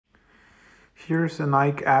Here's a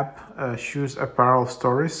Nike app, shoes apparel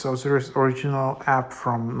stories. So there's original app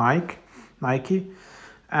from Nike,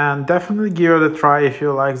 and definitely give it a try if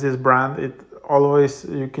you like this brand. It always,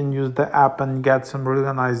 you can use the app and get some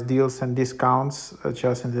really nice deals and discounts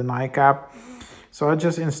just in the Nike app. So I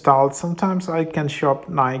just installed. Sometimes I can shop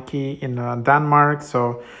Nike in Denmark.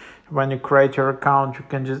 So when you create your account, you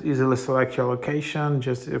can just easily select your location.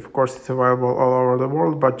 Just, of course, it's available all over the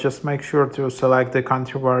world, but just make sure to select the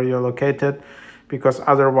country where you're located, because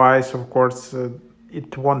otherwise, of course,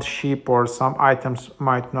 it won't ship or some items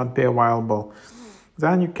might not be available.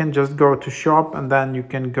 Then you can just go to shop, and then you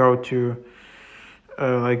can go to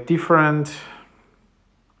like different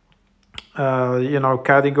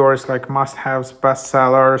categories like must-haves,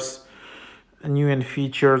 bestsellers, new and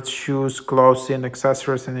featured shoes, clothing,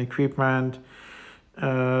 accessories and equipment,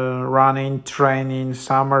 running, training,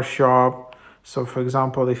 summer shop. So for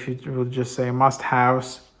example, if you would just say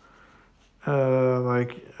must-haves,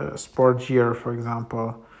 sport gear, for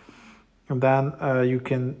example, and then you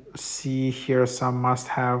can see here some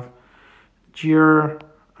must-have gear,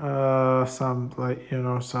 some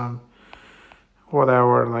some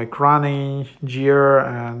whatever, like running gear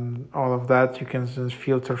and all of that. You can just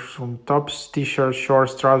filter from tops, t-shirts,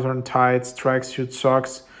 shorts, trousers and tights, tracksuit,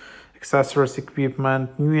 socks, accessories,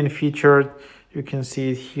 equipment, new and featured. You can see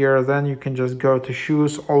it here. Then you can just go to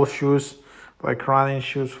shoes, all shoes, like running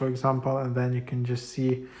shoes, for example, and then you can just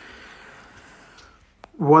see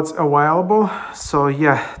what's available. So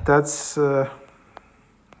yeah, that's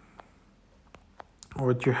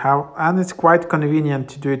what you have, and it's quite convenient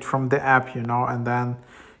to do it from the app, and then you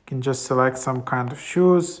can just select some kind of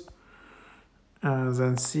shoes,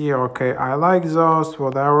 then see, okay, I like those,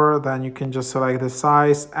 whatever. Then you can just select the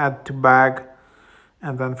size, add to bag,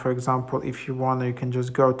 and then for example, if you want, you can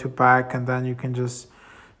just go to bag, and then you can just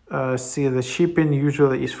see the shipping.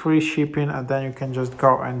 Usually is free shipping, and then you can just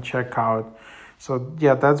go and check out. So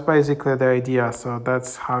yeah, that's basically the idea. So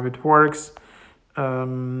that's how it works.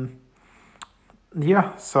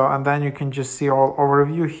 Yeah, so and then you can just see all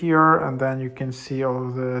overview here, and then you can see all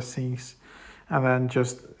of the things, and then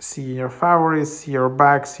just see your favorites, see your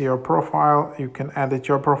bag, see your profile. You can edit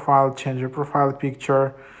your profile, change your profile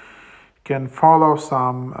picture. You can follow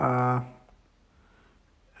some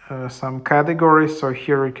categories. So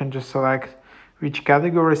here you can just select which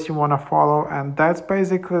categories you want to follow, and that's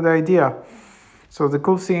basically the idea. So the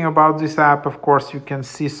cool thing about this app, of course, you can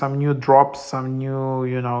see some new drops, some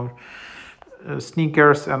new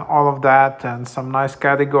sneakers and all of that, and some nice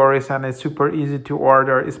categories, and it's super easy to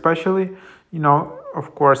order, especially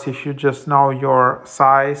of course, if you just know your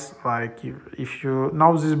size. Like if you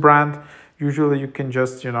know this brand, usually you can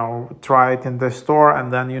just try it in the store,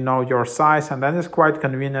 and then your size, and then it's quite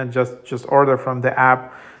convenient, just order from the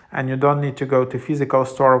app, and you don't need to go to physical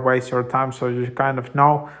store, waste your time. So you kind of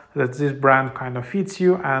know that this brand kind of fits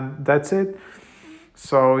you, and that's it.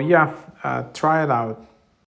 So yeah, try it out.